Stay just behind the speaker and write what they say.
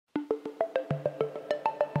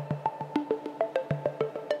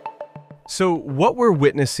So, what we're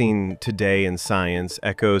witnessing today in science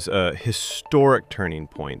echoes a historic turning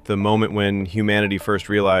point, the moment when humanity first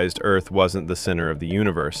realized Earth wasn't the center of the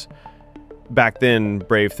universe. Back then,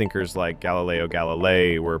 brave thinkers like Galileo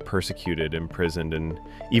Galilei were persecuted, imprisoned, and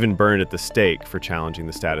even burned at the stake for challenging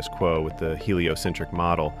the status quo with the heliocentric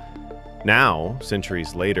model. Now,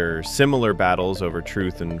 centuries later, similar battles over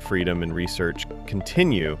truth and freedom in research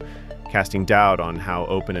continue, casting doubt on how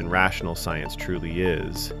open and rational science truly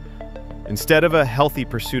is. Instead of a healthy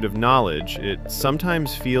pursuit of knowledge, it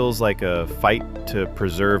sometimes feels like a fight to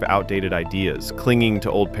preserve outdated ideas, clinging to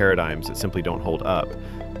old paradigms that simply don't hold up.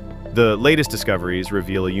 The latest discoveries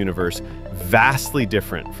reveal a universe vastly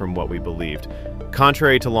different from what we believed.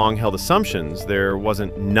 Contrary to long-held assumptions, there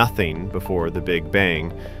wasn't nothing before the Big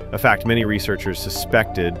Bang, a fact many researchers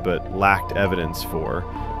suspected but lacked evidence for,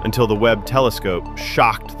 until the Webb telescope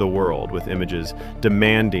shocked the world with images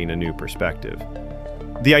demanding a new perspective.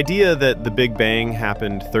 The idea that the Big Bang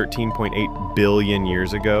happened 13.8 billion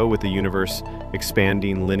years ago with the universe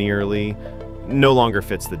expanding linearly no longer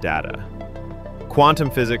fits the data.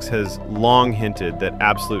 Quantum physics has long hinted that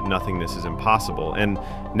absolute nothingness is impossible, and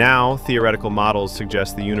now theoretical models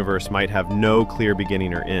suggest the universe might have no clear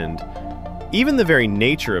beginning or end. Even the very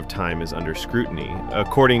nature of time is under scrutiny.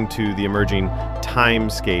 According to the emerging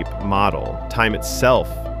timescape model, time itself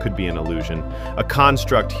could be an illusion, a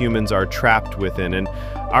construct humans are trapped within, and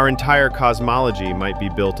our entire cosmology might be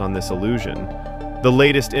built on this illusion. The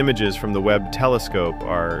latest images from the Webb telescope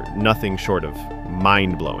are nothing short of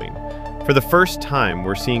mind-blowing. For the first time,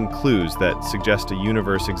 we're seeing clues that suggest a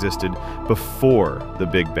universe existed before the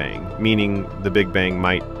Big Bang, meaning the Big Bang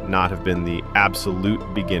might not have been the absolute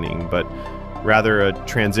beginning, but rather a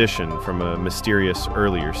transition from a mysterious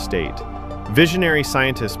earlier state. Visionary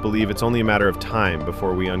scientists believe it's only a matter of time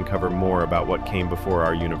before we uncover more about what came before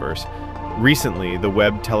our universe. Recently, the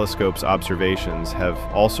Webb telescope's observations have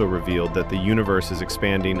also revealed that the universe is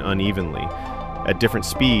expanding unevenly, at different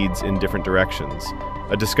speeds in different directions,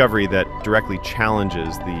 a discovery that directly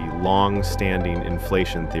challenges the long-standing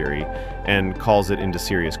inflation theory and calls it into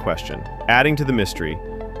serious question. Adding to the mystery,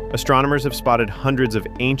 astronomers have spotted hundreds of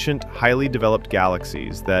ancient, highly developed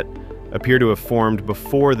galaxies that appear to have formed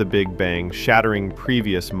before the Big Bang, shattering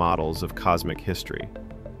previous models of cosmic history.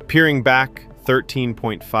 Peering back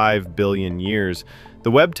 13.5 billion years,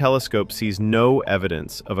 the Webb telescope sees no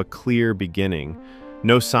evidence of a clear beginning,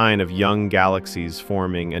 no sign of young galaxies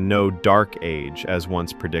forming, and no dark age as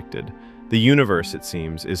once predicted. The universe, it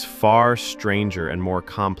seems, is far stranger and more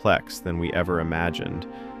complex than we ever imagined.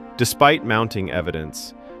 Despite mounting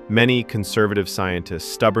evidence, many conservative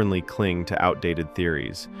scientists stubbornly cling to outdated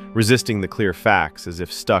theories, resisting the clear facts as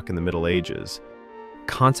if stuck in the Middle Ages.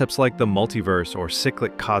 Concepts like the multiverse or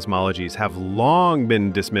cyclic cosmologies have long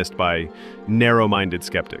been dismissed by narrow-minded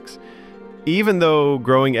skeptics, even though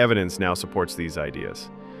growing evidence now supports these ideas.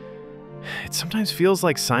 It sometimes feels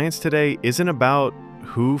like science today isn't about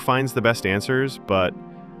who finds the best answers, but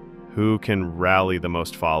who can rally the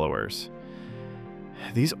most followers.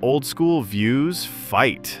 These old-school views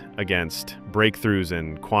fight against breakthroughs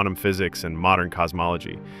in quantum physics and modern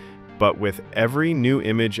cosmology. But with every new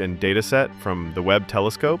image and dataset from the Webb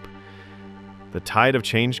telescope, the tide of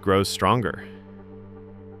change grows stronger.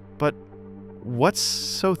 But what's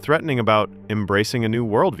so threatening about embracing a new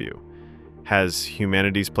worldview? Has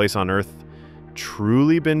humanity's place on Earth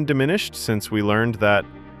truly been diminished since we learned that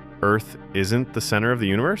Earth isn't the center of the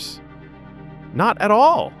universe? Not at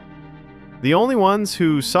all. The only ones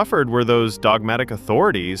who suffered were those dogmatic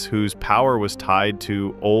authorities whose power was tied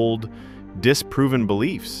to old, disproven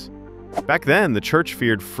beliefs. Back then, the church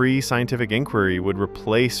feared free scientific inquiry would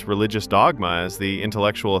replace religious dogma as the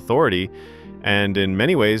intellectual authority, and in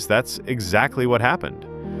many ways, that's exactly what happened.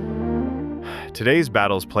 Today's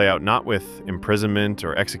battles play out not with imprisonment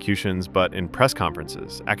or executions, but in press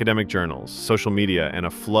conferences, academic journals, social media, and a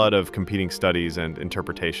flood of competing studies and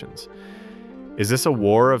interpretations. Is this a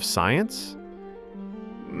war of science?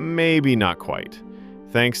 Maybe not quite.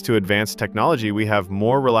 Thanks to advanced technology, we have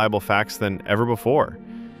more reliable facts than ever before.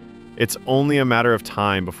 It's only a matter of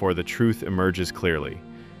time before the truth emerges clearly.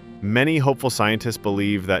 Many hopeful scientists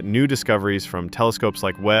believe that new discoveries from telescopes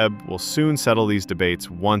like Webb will soon settle these debates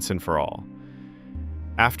once and for all.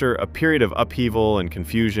 After a period of upheaval and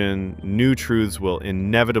confusion, new truths will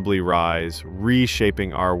inevitably rise,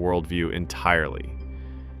 reshaping our worldview entirely.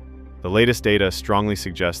 The latest data strongly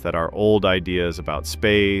suggests that our old ideas about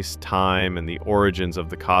space, time, and the origins of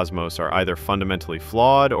the cosmos are either fundamentally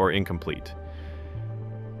flawed or incomplete.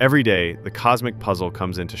 Every day, the cosmic puzzle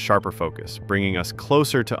comes into sharper focus, bringing us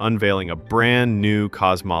closer to unveiling a brand new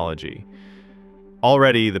cosmology.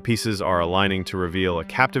 Already, the pieces are aligning to reveal a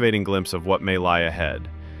captivating glimpse of what may lie ahead.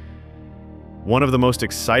 One of the most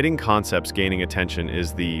exciting concepts gaining attention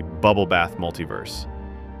is the bubble bath multiverse.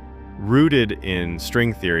 Rooted in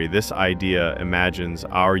string theory, this idea imagines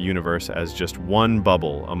our universe as just one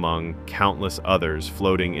bubble among countless others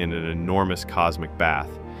floating in an enormous cosmic bath.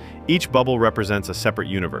 Each bubble represents a separate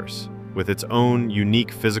universe, with its own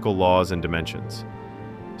unique physical laws and dimensions.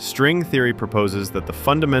 String theory proposes that the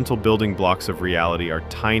fundamental building blocks of reality are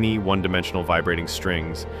tiny, one-dimensional vibrating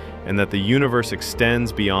strings, and that the universe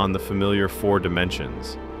extends beyond the familiar four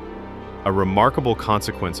dimensions. A remarkable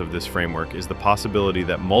consequence of this framework is the possibility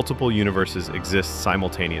that multiple universes exist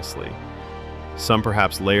simultaneously, some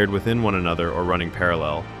perhaps layered within one another or running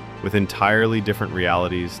parallel, with entirely different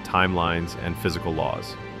realities, timelines, and physical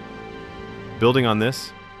laws. Building on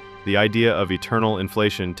this, the idea of eternal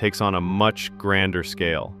inflation takes on a much grander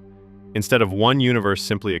scale. Instead of one universe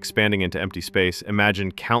simply expanding into empty space,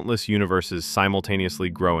 imagine countless universes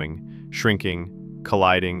simultaneously growing, shrinking,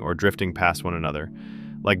 colliding, or drifting past one another,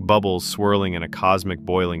 like bubbles swirling in a cosmic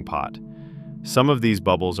boiling pot. Some of these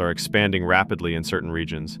bubbles are expanding rapidly in certain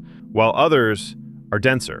regions, while others are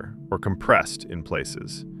denser or compressed in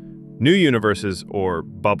places. New universes, or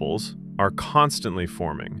bubbles, are constantly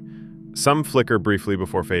forming. Some flicker briefly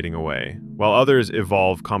before fading away, while others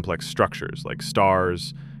evolve complex structures like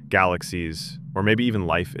stars, galaxies, or maybe even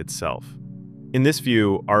life itself. In this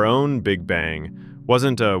view, our own Big Bang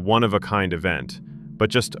wasn't a one-of-a-kind event, but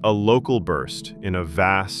just a local burst in a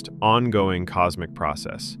vast, ongoing cosmic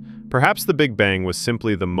process. Perhaps the Big Bang was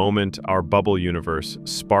simply the moment our bubble universe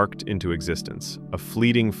sparked into existence, a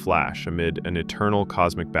fleeting flash amid an eternal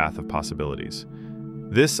cosmic bath of possibilities.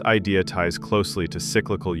 This idea ties closely to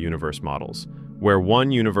cyclical universe models, where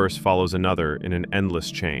one universe follows another in an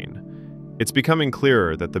endless chain. It's becoming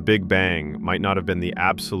clearer that the Big Bang might not have been the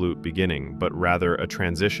absolute beginning, but rather a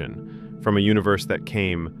transition from a universe that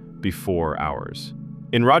came before ours.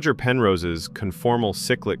 In Roger Penrose's conformal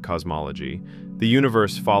cyclic cosmology, the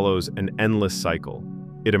universe follows an endless cycle.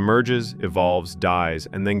 It emerges, evolves, dies,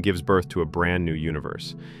 and then gives birth to a brand new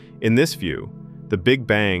universe. In this view, the Big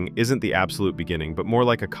Bang isn't the absolute beginning, but more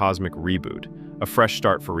like a cosmic reboot, a fresh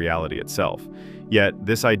start for reality itself. Yet,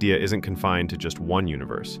 this idea isn't confined to just one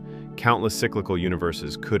universe. Countless cyclical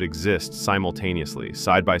universes could exist simultaneously,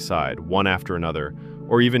 side by side, one after another,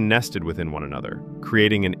 or even nested within one another,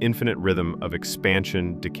 creating an infinite rhythm of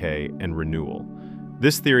expansion, decay, and renewal.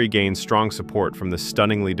 This theory gains strong support from the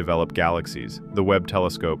stunningly developed galaxies the Webb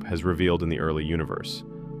telescope has revealed in the early universe,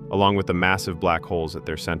 along with the massive black holes at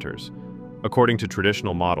their centers. According to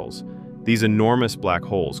traditional models, these enormous black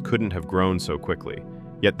holes couldn't have grown so quickly,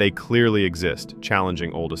 yet they clearly exist,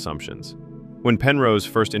 challenging old assumptions. When Penrose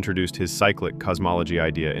first introduced his cyclic cosmology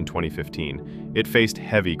idea in 2015, it faced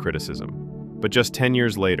heavy criticism. But just 10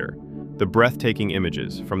 years later, the breathtaking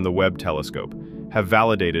images from the Webb telescope have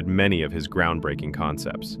validated many of his groundbreaking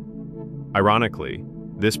concepts. Ironically,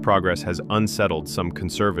 this progress has unsettled some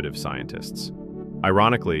conservative scientists.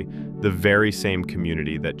 Ironically, the very same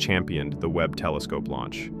community that championed the Webb telescope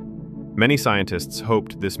launch. Many scientists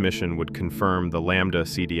hoped this mission would confirm the lambda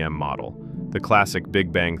CDM model, the classic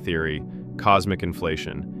Big Bang theory, cosmic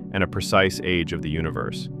inflation, and a precise age of the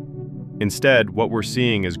universe. Instead, what we're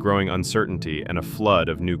seeing is growing uncertainty and a flood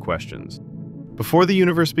of new questions. Before the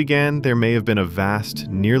universe began, there may have been a vast,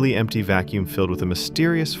 nearly empty vacuum filled with a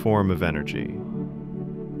mysterious form of energy.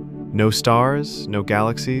 No stars, no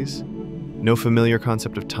galaxies, no familiar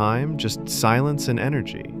concept of time, just silence and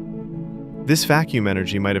energy. This vacuum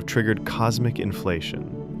energy might have triggered cosmic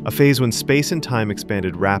inflation, a phase when space and time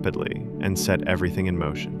expanded rapidly and set everything in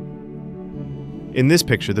motion. In this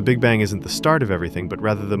picture, the Big Bang isn't the start of everything, but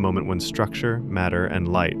rather the moment when structure, matter,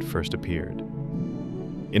 and light first appeared.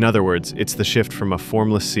 In other words, it's the shift from a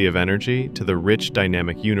formless sea of energy to the rich,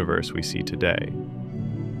 dynamic universe we see today.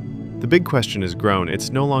 The big question has grown. It's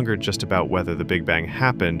no longer just about whether the Big Bang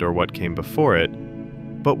happened or what came before it,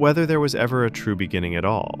 but whether there was ever a true beginning at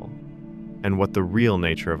all, and what the real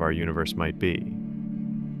nature of our universe might be.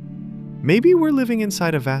 Maybe we're living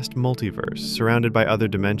inside a vast multiverse, surrounded by other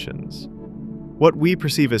dimensions. What we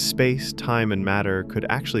perceive as space, time, and matter could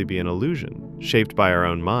actually be an illusion, shaped by our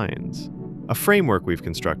own minds, a framework we've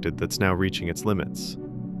constructed that's now reaching its limits.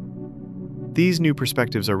 These new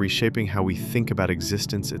perspectives are reshaping how we think about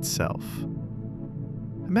existence itself.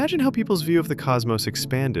 Imagine how people's view of the cosmos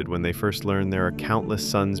expanded when they first learned there are countless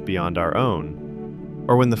suns beyond our own,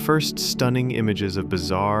 or when the first stunning images of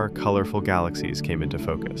bizarre, colorful galaxies came into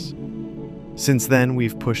focus. Since then,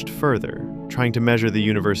 we've pushed further, trying to measure the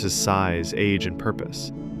universe's size, age, and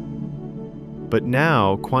purpose. But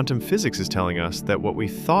now, quantum physics is telling us that what we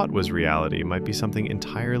thought was reality might be something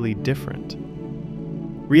entirely different.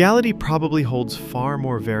 Reality probably holds far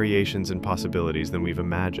more variations and possibilities than we've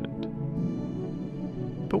imagined.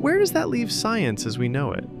 But where does that leave science as we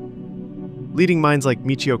know it? Leading minds like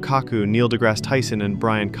Michio Kaku, Neil deGrasse Tyson, and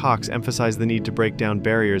Brian Cox emphasize the need to break down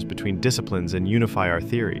barriers between disciplines and unify our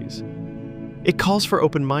theories. It calls for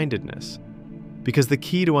open-mindedness, because the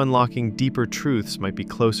key to unlocking deeper truths might be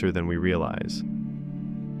closer than we realize.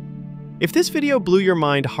 If this video blew your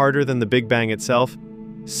mind harder than the Big Bang itself,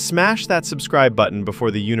 smash that subscribe button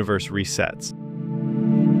before the universe resets.